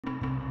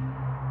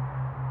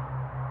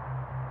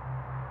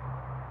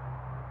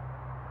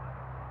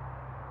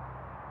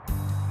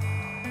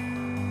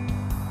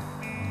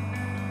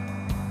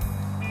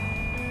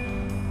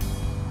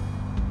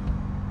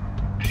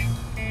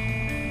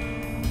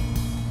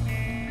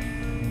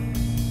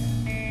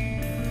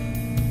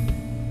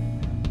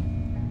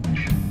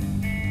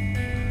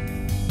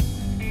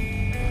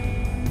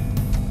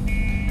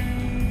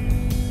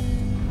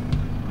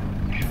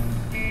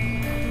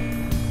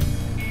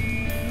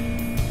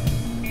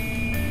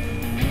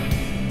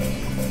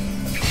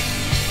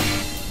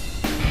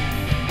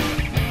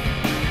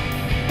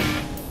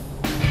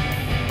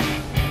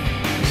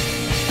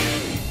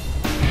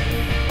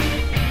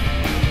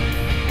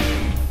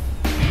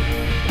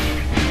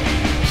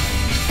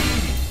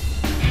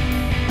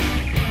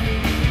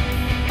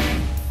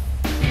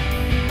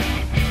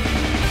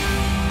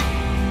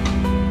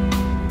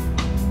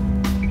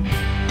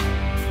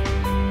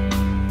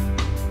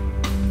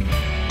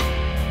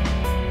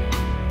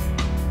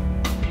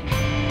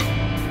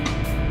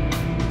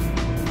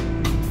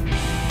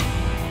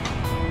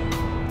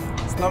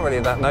not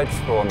really that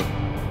noticeable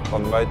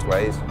on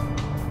motorways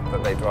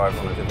that they drive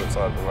on a different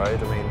side of the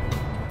road. I mean,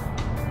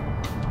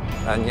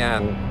 and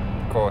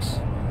Jan, of course,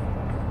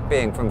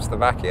 being from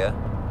Slovakia,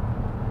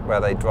 where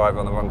they drive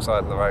on the wrong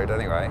side of the road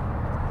anyway,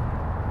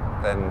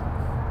 then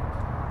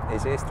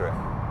he's used to it.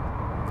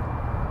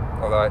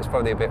 Although it's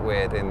probably a bit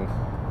weird in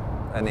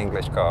an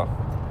English car.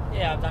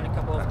 Yeah, I've done a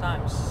couple of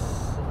times.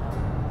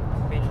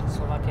 Been in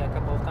Slovakia a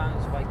couple of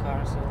times by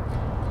car, so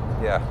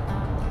Yeah.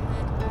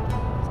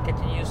 it's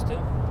getting used to.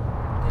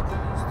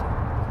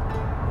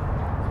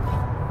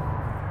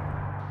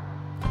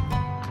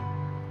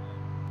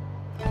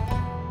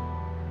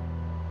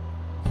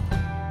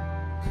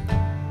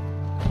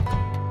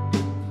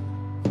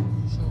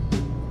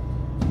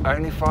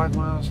 Only 5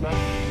 miles left.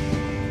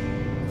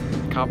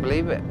 Can't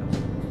believe it.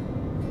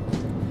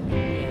 Yeah,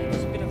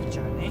 it's a bit of a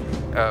journey.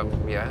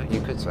 Yeah, you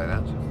could say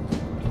that.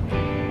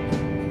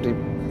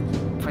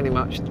 Pretty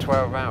much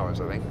 12 hours,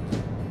 I think.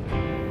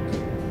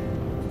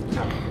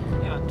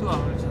 Yeah, 2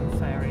 hours on the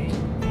ferry.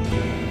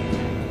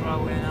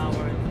 Probably an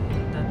hour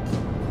in that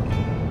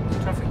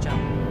traffic jam.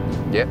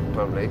 Yep,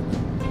 probably.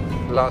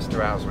 The last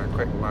 2 hours went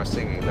quick with my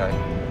singing day.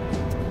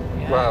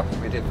 Yeah. Well,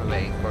 we did for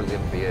me, probably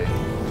didn't for you.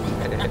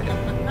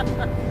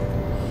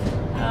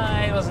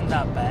 It wasn't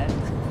that bad.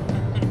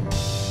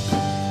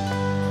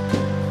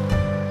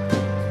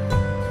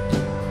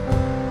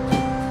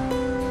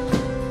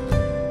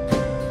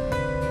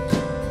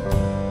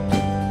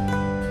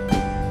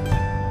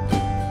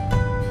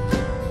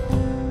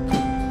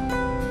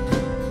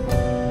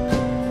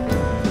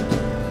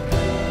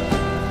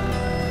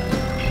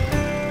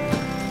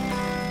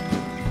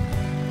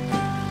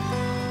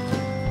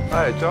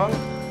 Hey, John.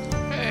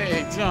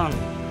 Hey, John.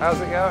 How's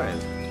it going?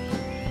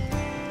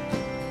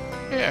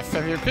 Yeah,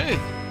 very okay.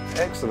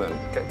 Excellent.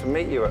 Get to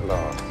meet you at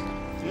last.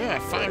 Yeah,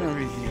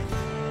 finally here.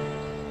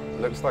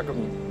 Looks like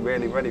I'm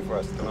really ready for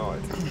us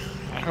tonight.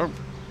 I hope.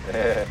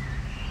 Yeah.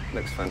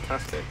 Looks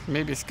fantastic.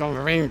 Maybe it's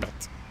gonna rain,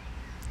 but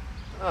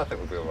I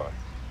think we'll be all right.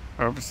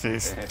 hope it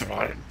stays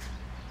dry.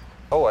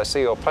 Oh, I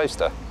see your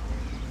poster. Out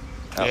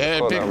the Yeah,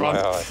 corner big of my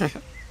one. eye.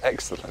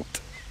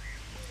 Excellent.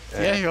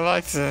 Yeah, you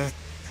like the...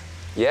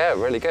 Yeah,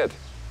 really good.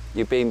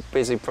 You've been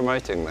busy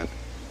promoting then?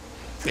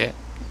 Yeah,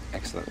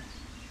 Excellent.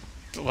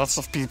 lots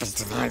of people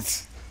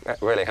tonight.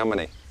 Really, how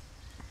many?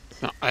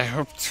 No, I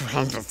hope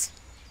 200.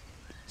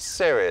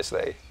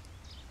 Seriously?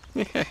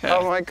 Yeah,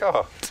 Oh my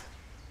God.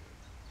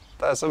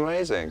 That's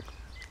amazing.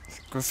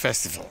 good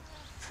festival.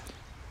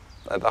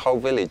 The whole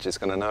village is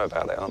going to know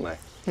about it, aren't they?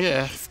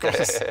 Yeah, of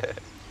course.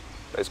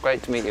 It's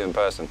great to meet you in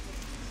person,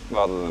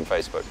 rather than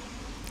Facebook.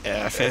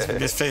 Yeah,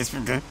 Facebook is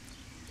Facebook, eh?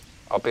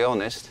 I'll be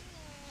honest,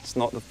 it's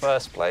not the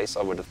first place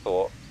I would have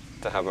thought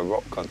to have a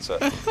rock concert.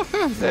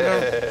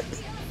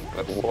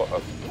 But what a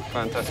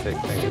fantastic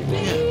thing.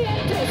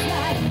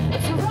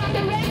 It's the wrong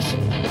direction.